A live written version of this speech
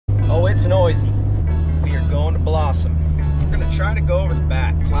it's noisy. We are going to Blossom. We're gonna try to go over the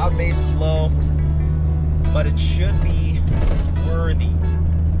back. Cloud base is low, but it should be worthy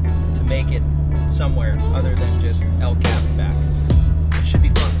to make it somewhere other than just El Cap back. It should be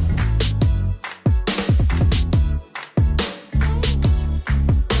fun.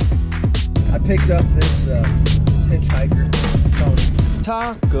 I picked up this hitchhiker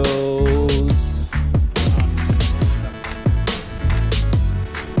tacos.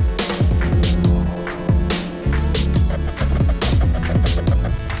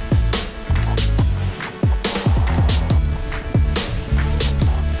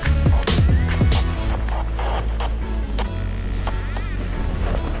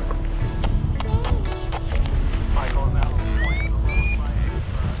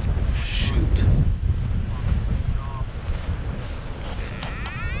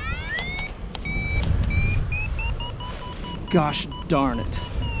 Gosh darn it.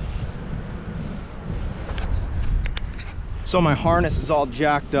 So my harness is all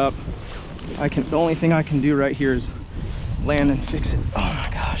jacked up. The only thing I can do right here is land and fix it. Oh my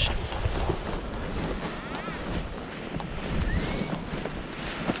gosh.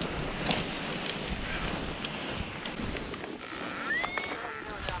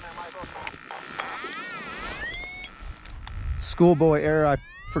 Schoolboy error, I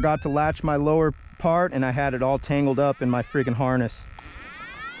forgot to latch my lower part and I had it all tangled up in my friggin' harness.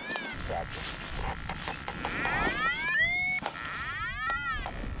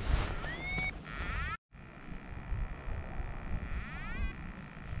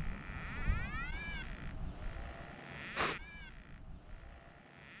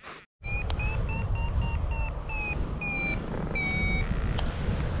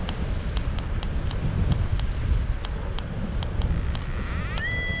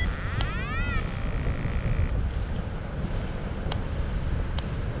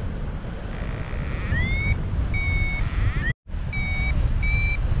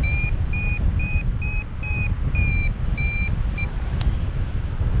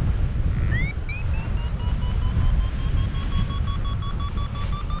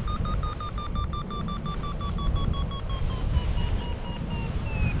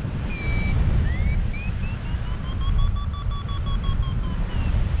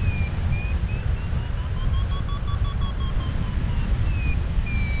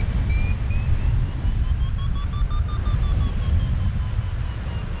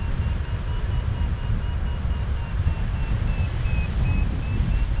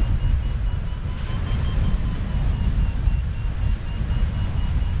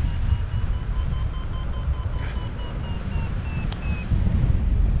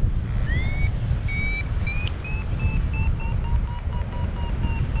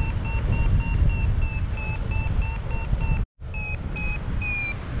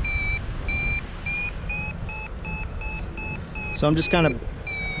 So I'm just kind of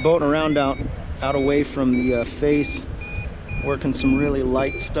boating around out away from the face, working some really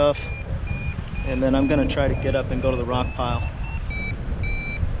light stuff, and then I'm gonna try to get up and go to the rock pile.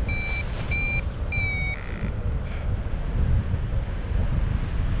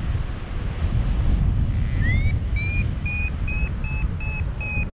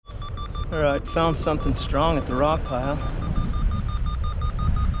 All right, found something strong at the rock pile.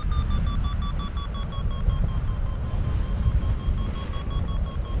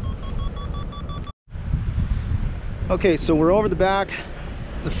 Okay, so we're over the back.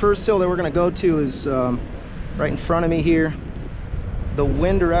 The first hill that we're gonna go to is right in front of me here. The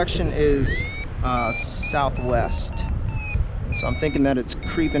wind direction is southwest. And so I'm thinking that it's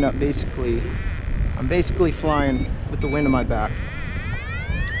creeping up basically. I'm basically flying with the wind in my back.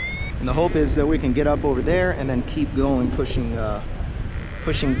 And the hope is that we can get up over there and then keep going, pushing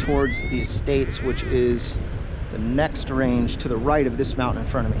towards the estates, which is the next range to the right of this mountain in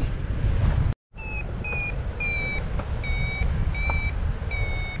front of me.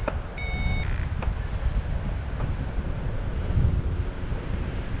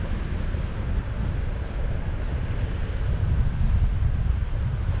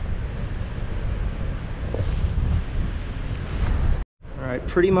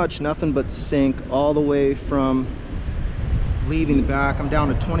 Pretty much nothing but sink all the way from leaving the back. I'm down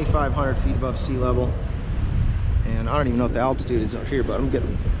to 2,500 feet above sea level, and I don't even know what the altitude is out here, but I'm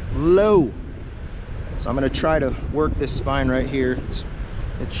getting low. So I'm going to try to work this spine right here.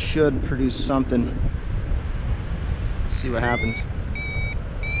 It should produce something. See what happens.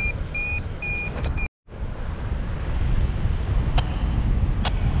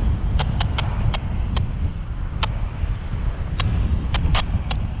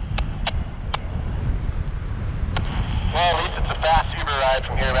 Well, at least it's a fast Uber ride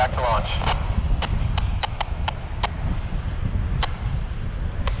from here back to launch.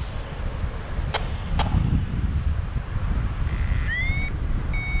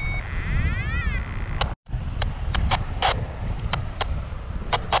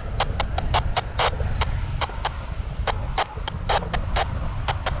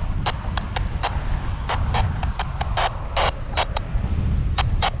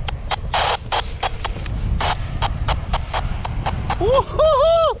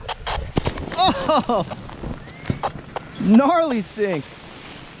 Oh, gnarly sink.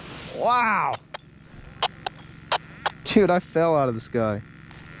 Wow. Dude, I fell out of the sky.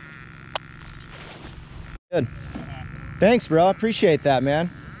 Good. Thanks, bro. I appreciate that, man.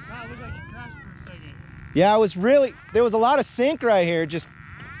 Wow, it looked like you crashed for a second. Yeah, there was a lot of sink right here. Just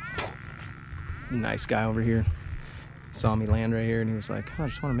nice guy over here. Saw me land right here and he was like, oh, I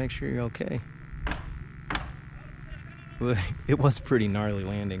just want to make sure you're okay. It was a pretty gnarly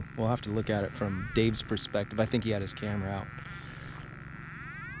landing. We'll have to look at it from Dave's perspective. I think he had his camera out.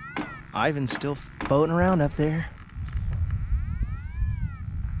 Ivan's still boating around up there.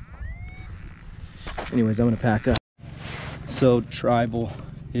 Anyways, I'm gonna pack up. So Tribal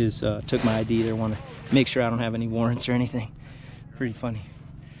took my ID. They want to make sure I don't have any warrants or anything. Pretty funny.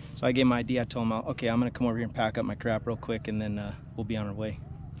 So I gave my ID. I told him, okay, I'm gonna come over here and pack up my crap real quick, and then we'll be on our way.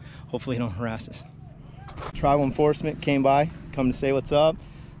 Hopefully, he don't harass us. Tribal enforcement came by, come to say what's up.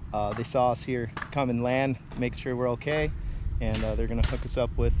 They saw us here come and land, make sure we're okay, and they're gonna hook us up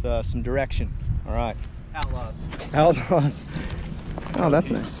with some direction. All right. Outlaws. Outlaws. Oh, that's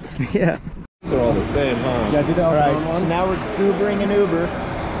nice. Yeah. They're all the same, huh? Yeah, do that. All right. So now we're Ubering an Uber.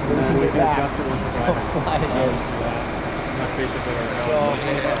 So then we can adjust it once we're driving. Fly again. That's basically what we're So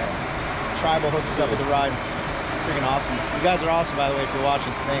going. Tribal hooked us up with the ride. Freaking awesome. You guys are awesome, by the way, if you're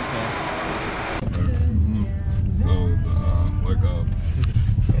watching. Thanks, man.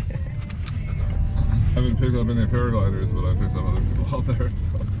 I haven't picked up any paragliders, but I picked up other people out there,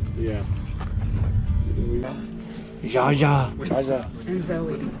 so. Yeah. Jaja. Jaja. And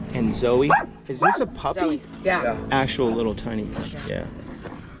Zoe. And Zoe? Is this a puppy? Zoe. Yeah. Actual little tiny. Yeah.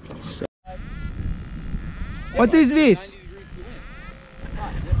 So. What is this?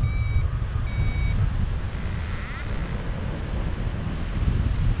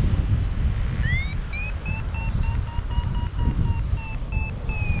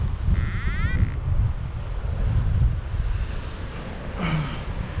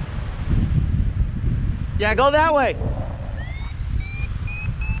 Yeah, go that way.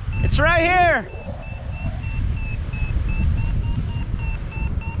 It's right here.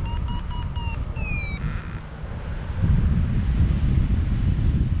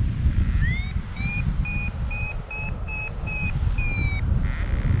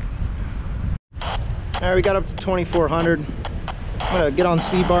 All right, we got up to 2,400. I'm gonna get on the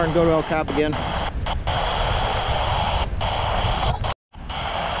speed bar and go to El Cap again.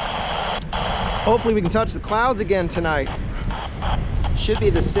 Hopefully we can touch the clouds again tonight. Should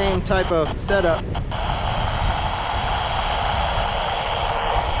be the same type of setup.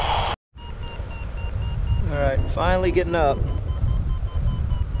 All right, finally getting up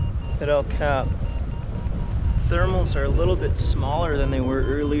at El Cap. Thermals are a little bit smaller than they were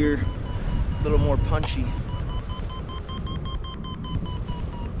earlier, a little more punchy.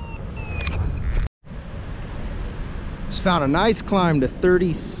 Just found a nice climb to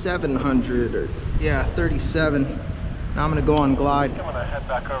 3,700, or yeah, 37. Now I'm gonna go on glide. I'm gonna head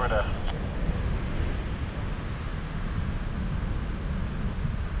back over to.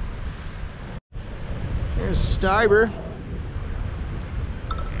 Here's Steiber.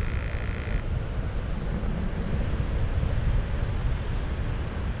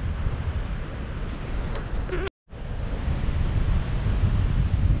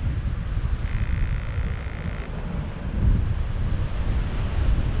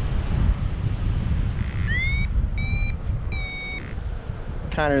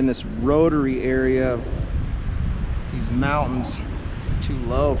 Kind of in this rotary area of these mountains. Too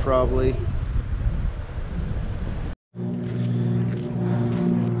low probably.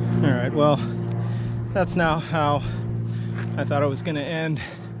 All right, well, that's now how I thought it was gonna end,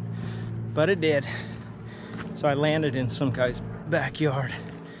 but it did. So I landed in some guy's backyard,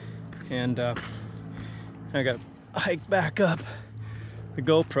 and I got to hike back up. The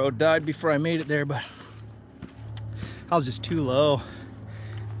GoPro died before I made it there, but I was just too low,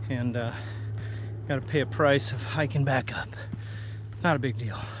 and got to pay a price of hiking back up. Not a big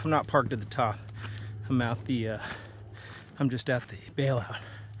deal. I'm not parked at the top. I'm just at the bailout.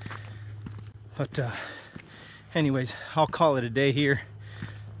 But anyways, I'll call it a day here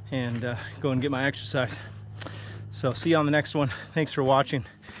and go and get my exercise. So see you on the next one. Thanks for watching.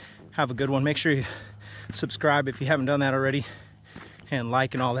 Have a good one. Make sure you subscribe if you haven't done that already, and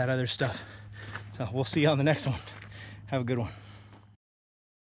like and all that other stuff. So we'll see you on the next one. Have a good one.